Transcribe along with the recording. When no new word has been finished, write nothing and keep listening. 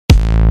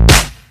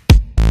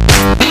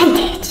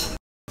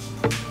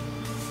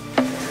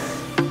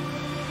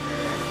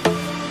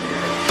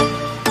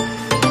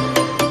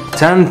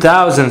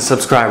10,000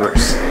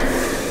 subscribers.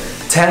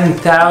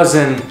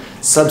 10,000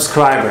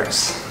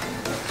 subscribers.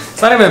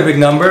 It's not even a big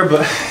number,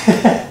 but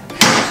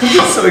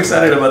I'm so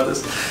excited about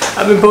this.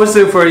 I've been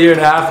posting for a year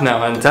and a half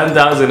now, and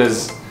 10,000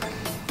 is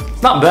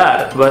it's not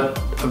bad, but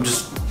I'm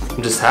just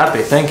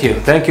happy. Thank you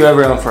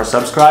everyone for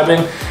subscribing,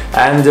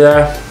 and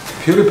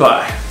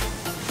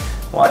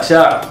PewDiePie, watch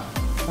out,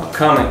 I'm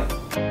coming.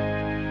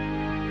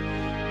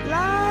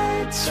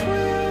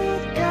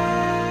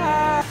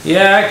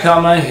 Yeah, I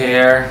cut my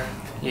hair.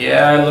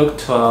 Yeah, I look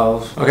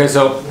 12. Okay,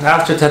 so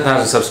after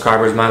 10,000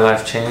 subscribers, my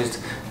life changed.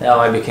 Now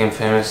I became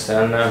famous,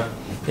 and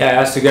yeah, I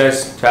asked you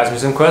guys to ask me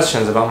some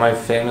questions about my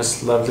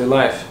famous, lovely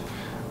life.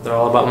 They're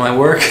all about my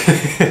work.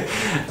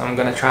 I'm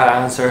gonna try to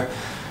answer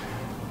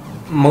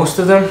most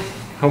of them,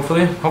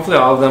 hopefully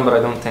all of them, but I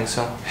don't think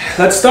so.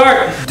 Let's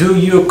start. Do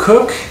you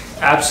cook?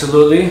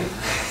 Absolutely.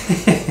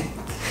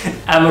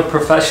 I'm a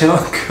professional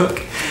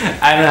cook.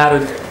 I know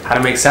how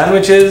to make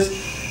sandwiches,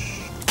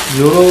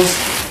 noodles.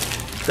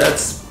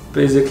 That's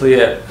basically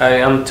it.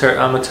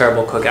 I'm a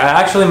terrible cook. I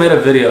actually made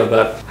a video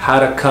about how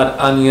to cut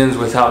onions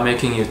without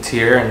making you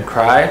tear and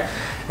cry.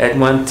 It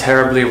went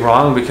terribly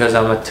wrong because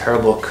I'm a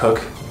terrible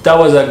cook. That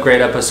was a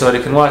great episode.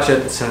 You can watch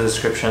it. It's in the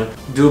description.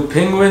 Do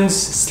penguins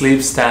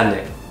sleep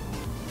standing?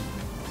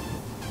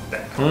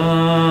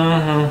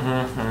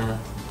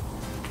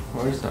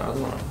 Where's the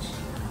other ones?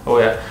 Oh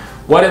yeah.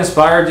 What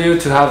inspired you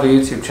to have a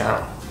YouTube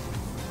channel?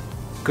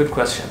 Good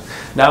question.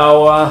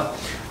 Now,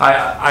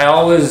 I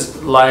always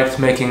liked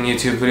making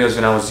YouTube videos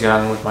when I was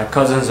young with my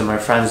cousins and my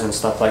friends and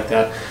stuff like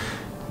that.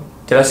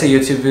 Did I say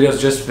YouTube videos?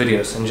 Just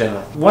videos in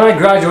general. When I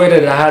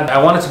graduated, I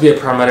wanted to be a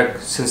paramedic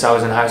since I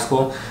was in high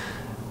school.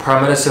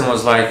 Paramedicine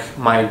was like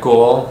my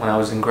goal when I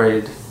was in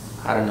grade,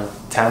 I don't know,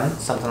 10,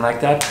 something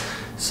like that.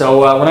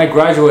 So when I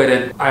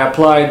graduated, I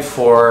applied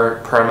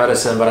for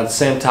paramedicine, but at the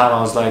same time I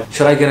was like,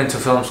 should I get into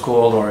film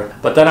school or?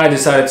 But then I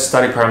decided to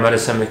study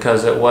paramedicine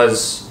because it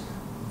was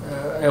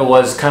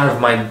kind of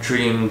my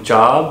dream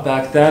job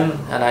back then,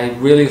 and I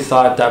really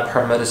thought that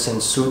paramedicine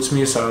suits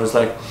me, so I was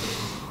like,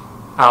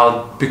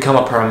 I'll become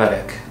a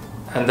paramedic,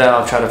 and then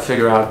I'll try to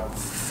figure out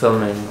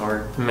filming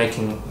or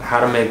how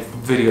to make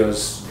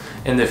videos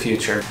in the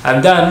future.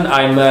 And then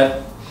I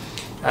met,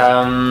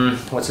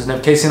 what's his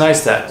name? Casey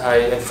Neistat.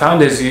 I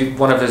found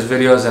one of his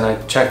videos and I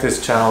checked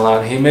his channel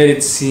out. He made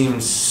it seem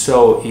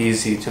so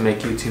easy to make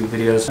YouTube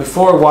videos.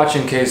 Before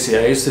watching Casey,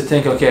 I used to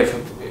think, okay,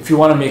 if you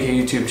want to make a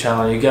YouTube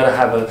channel, you gotta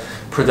have a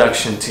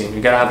production team.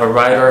 You gotta have a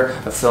writer,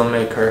 a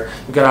filmmaker.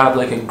 You gotta have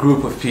like a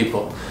group of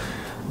people.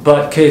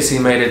 But Casey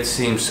made it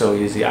seem so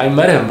easy. I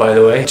met him, by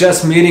the way.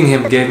 Just meeting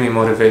him gave me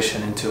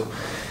motivation into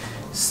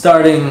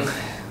starting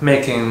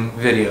making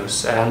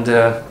videos. And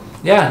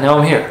yeah, now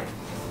I'm here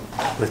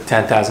with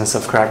 10,000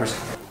 subscribers.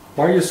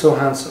 Why are you so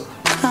handsome?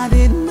 I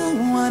didn't know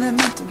what it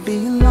meant to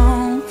be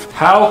alone.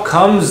 How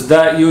comes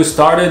that you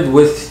started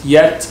with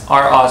Yet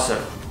Are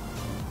Awesome?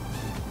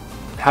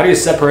 How do you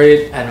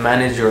separate and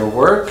manage your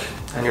work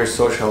and your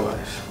social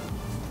life?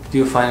 Do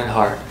you find it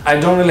hard? I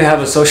don't really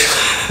have a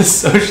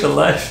social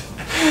life.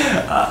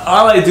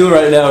 All I do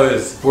right now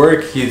is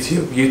work,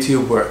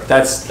 YouTube, work.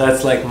 That's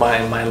like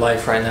my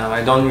life right now.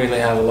 I don't really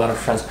have a lot of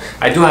friends.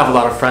 I do have a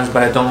lot of friends,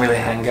 but I don't really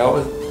hang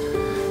out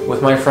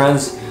with my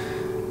friends.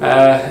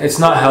 It's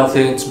not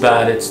healthy, it's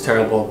bad, it's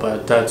terrible,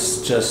 but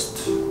that's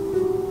just,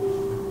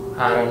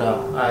 I don't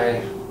know.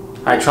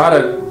 I try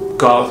to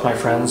go out with my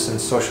friends and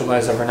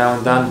socialize every now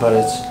and then, but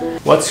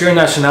it's... What's your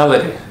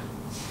nationality?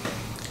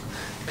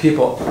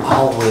 People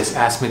always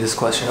ask me this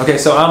question. Okay,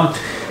 so I'm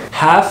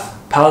half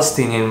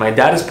Palestinian, my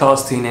dad is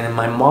Palestinian, and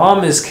my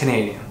mom is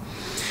Canadian.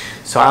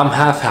 So I'm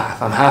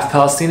half-half. I'm half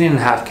Palestinian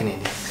and half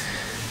Canadian.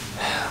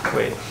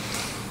 Wait.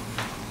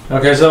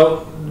 Okay,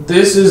 so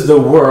this is the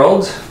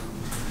world.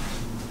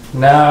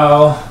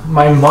 Now,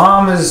 my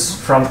mom is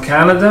from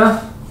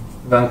Canada,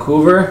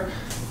 Vancouver.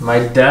 My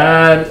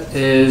dad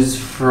is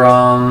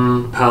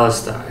from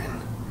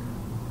Palestine,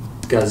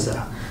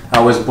 Gaza. I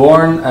was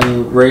born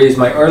and raised,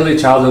 my early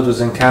childhood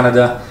was in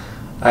Canada.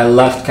 I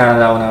left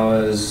Canada when I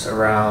was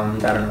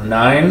around, I don't know,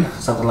 9,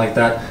 something like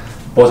that.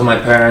 Both of my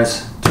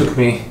parents took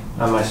me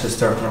and my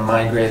sister and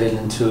migrated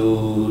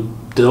into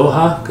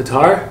Doha,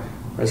 Qatar.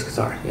 Where's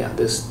Qatar? Yeah,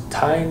 this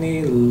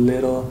tiny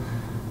little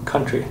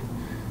country,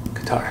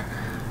 Qatar.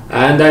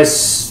 And I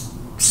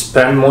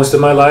spent most of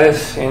my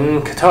life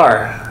in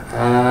Qatar.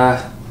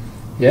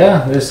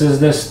 Yeah, this is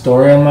the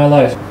story of my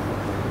life.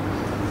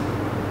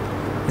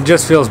 It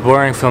just feels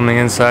boring filming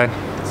inside,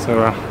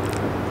 so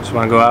just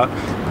want to go out.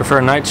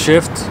 Prefer night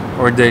shift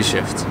or day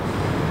shift?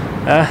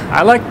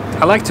 I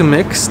like to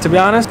mix, to be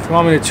honest. If you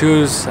want me to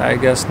choose, I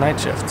guess night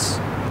shifts.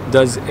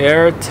 Does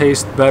air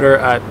taste better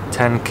at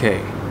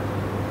 10K?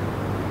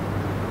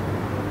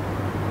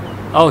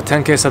 Oh,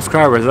 10K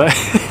subscribers, no.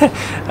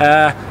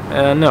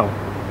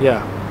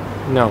 Yeah,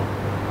 no.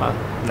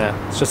 Yeah,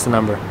 it's just a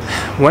number.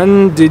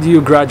 When did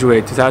you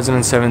graduate?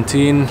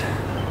 2017,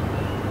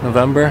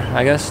 November,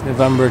 I guess?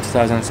 November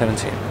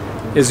 2017.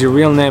 Is your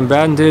real name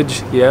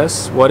Bandage?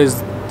 Yes. What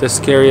is the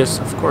scariest?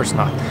 Of course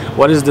not.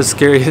 What is the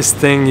scariest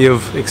thing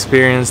you've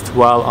experienced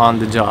while on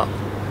the job?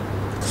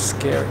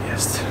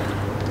 Scariest.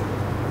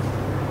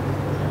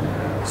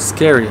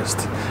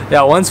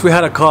 Yeah, once we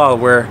had a call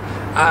where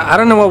I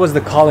don't know what was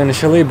the call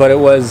initially, but it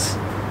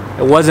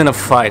wasn't a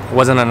fight, it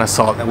wasn't an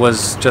assault, it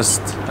was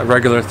just a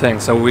regular thing.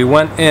 So we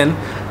went in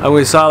and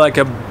we saw like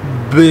a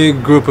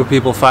big group of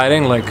people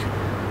fighting, like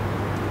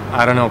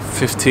I don't know,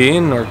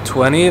 15 or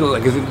 20,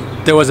 like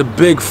there was a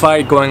big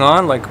fight going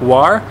on, like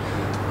war.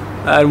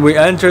 And we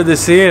entered the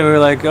scene and we were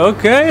like,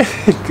 okay,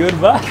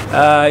 goodbye.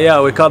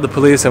 Yeah, we called the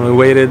police and we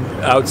waited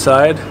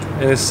outside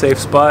in a safe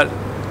spot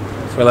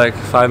for like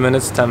 5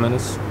 minutes, 10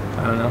 minutes,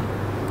 I don't know,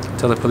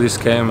 until the police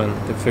came and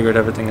they figured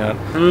everything out.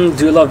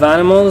 Do you love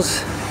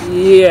animals?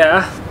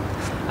 Yeah,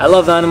 I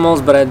love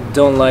animals, but I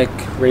don't like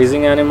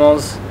raising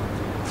animals.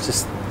 It's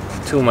just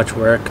too much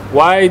work.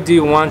 Why do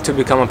you want to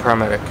become a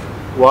paramedic?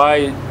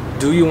 Why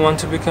do you want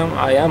to become?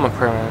 I am a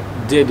paramedic.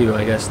 Did you,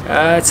 I guess.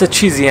 It's a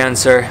cheesy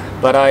answer,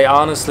 but I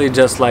honestly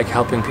just like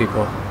helping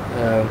people.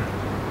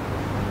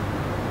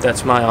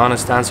 That's my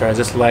honest answer. I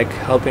just like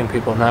helping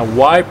people. Now,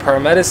 why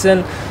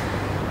paramedicine?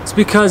 It's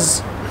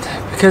because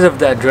of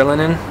the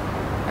adrenaline.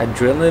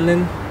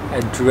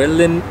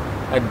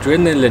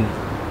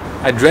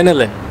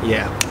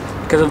 Yeah,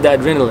 because of the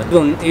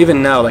adrenaline.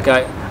 Even now, like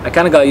I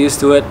kind of got used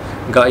to it.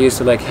 Got used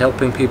to like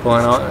helping people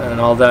and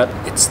all that.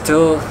 It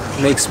still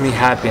makes me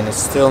happy, and it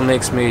still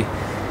makes me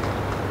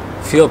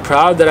feel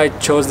proud that I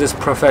chose this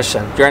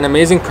profession. You're an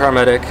amazing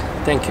paramedic.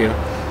 Thank you.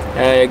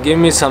 Give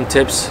me some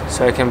tips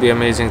so I can be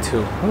amazing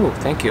too. Oh,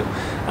 thank you.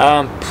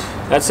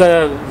 That's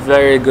a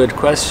very good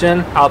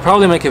question. I'll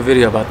probably make a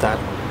video about that.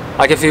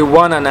 Like if you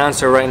want an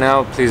answer right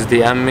now, please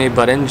DM me.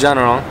 But in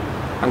general,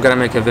 I'm gonna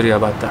make a video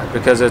about that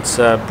because it's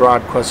a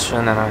broad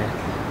question and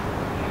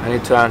I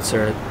need to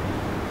answer it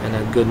in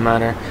a good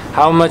manner.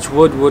 How much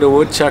wood would a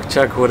woodchuck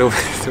chuck would a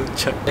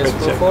woodchuck? No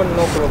problem.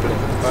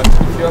 But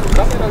if you have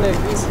camera like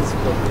this, it's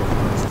problem.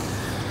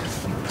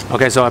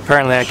 Okay, so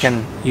apparently I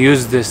can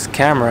use this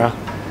camera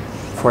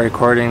for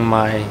recording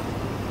my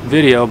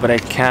video, but I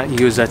can't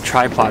use a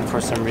tripod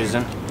for some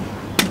reason.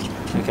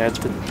 Okay,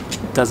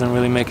 that doesn't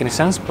really make any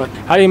sense, but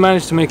how do you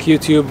manage to make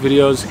YouTube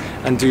videos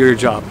and do your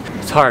job?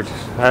 It's hard,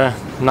 I'm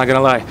not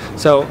gonna lie.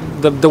 So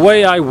the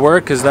way I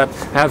work is that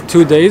I have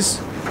 2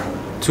 days,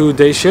 2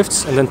 day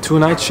shifts, and then 2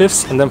 night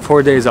shifts, and then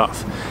 4 days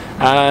off.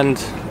 And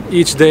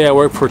each day I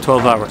work for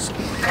 12 hours.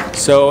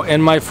 So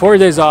in my 4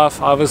 days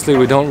off, obviously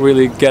we don't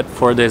really get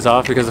 4 days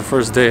off because the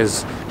first day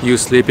is you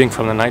sleeping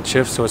from the night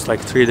shift, so it's like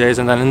 3 days,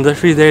 and then in the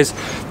 3 days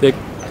they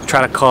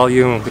try to call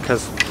you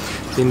because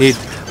they need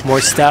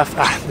more staff.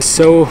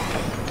 So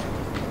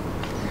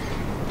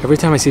every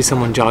time I see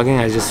someone jogging,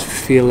 I just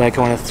feel like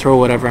I want to throw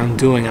whatever I'm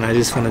doing and I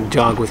just want to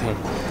jog with him.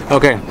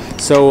 Okay,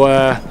 so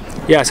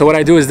yeah, so what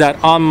I do is that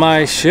on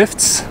my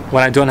shifts,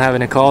 when I don't have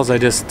any calls, I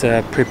just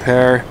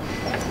prepare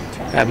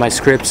my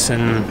scripts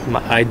and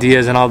my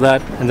ideas and all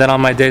that, and then on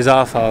my days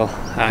off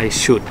I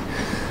shoot.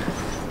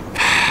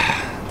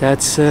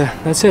 That's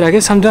it. I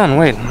guess I'm done.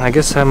 Wait, I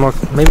guess I have more.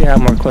 Maybe I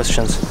have more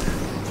questions.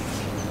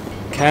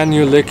 Can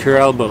you lick your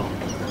elbow?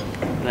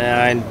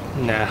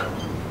 Nah.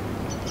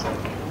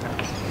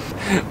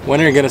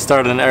 When are you gonna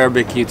start an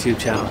Arabic YouTube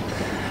channel?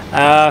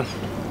 I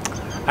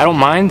don't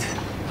mind.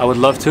 I would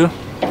love to,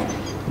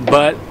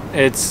 but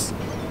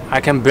I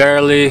can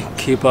barely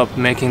keep up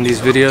making these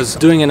videos.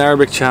 Doing an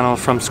Arabic channel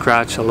from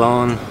scratch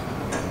alone,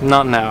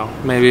 not now.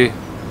 Maybe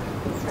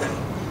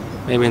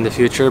in the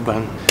future,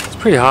 but it's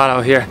pretty hot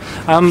out here.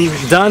 I'm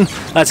done.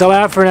 That's all I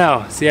have for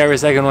now. See you every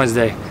second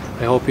Wednesday.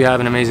 I hope you have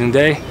an amazing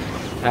day,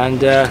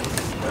 and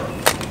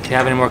if you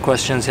have any more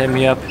questions, hit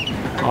me up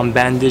on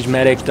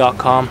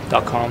bandagemedic.com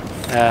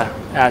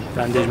at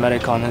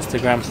bandagemedic on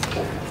Instagram.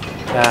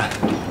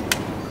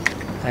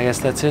 I guess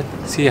that's it.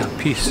 See ya.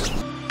 Peace.